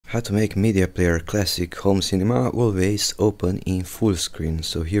How to make Media Player Classic Home Cinema always open in full screen.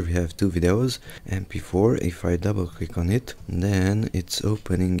 So here we have two videos. MP4, if I double click on it, then it's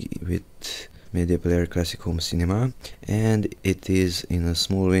opening with Media Player Classic Home Cinema, and it is in a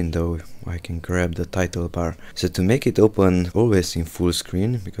small window. I can grab the title bar. So to make it open always in full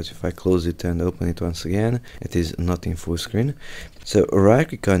screen, because if I close it and open it once again, it is not in full screen. So right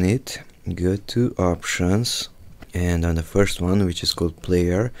click on it, go to options, and on the first one, which is called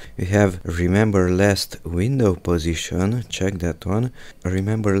player, we have remember last window position. Check that one.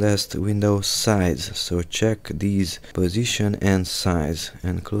 Remember last window size, so check these position and size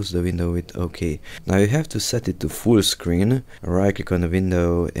and close the window with OK. Now you have to set it to full screen. Right click on the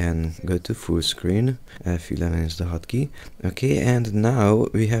window and go to full screen. F11 is the hotkey. Okay, and now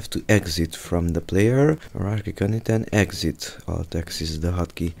we have to exit from the player. Right click on it and exit. Alt+x is the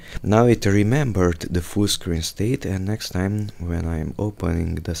hotkey. Now it remembered the full screen state, and next time when I'm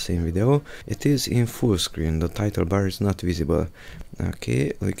opening the same video, it is in full screen. The title bar is not visible.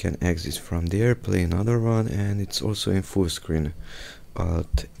 Okay, we can exit from there, play another one, and it's also in full screen.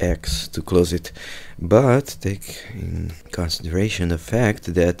 Alt+X to close it. But take in consideration the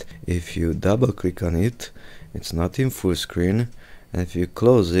fact that if you double click on it, it's not in full screen, and if you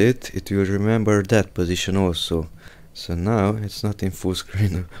close it, it will remember that position also. So now it's not in full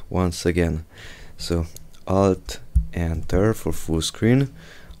screen once again. So Alt Enter for full screen,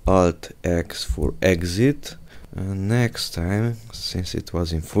 Alt+X for exit, and next time, since it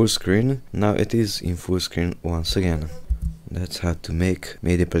was in full screen, now it is in full screen once again. That's how to make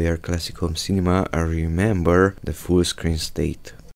Media Player Classic Home Cinema remember the full screen state.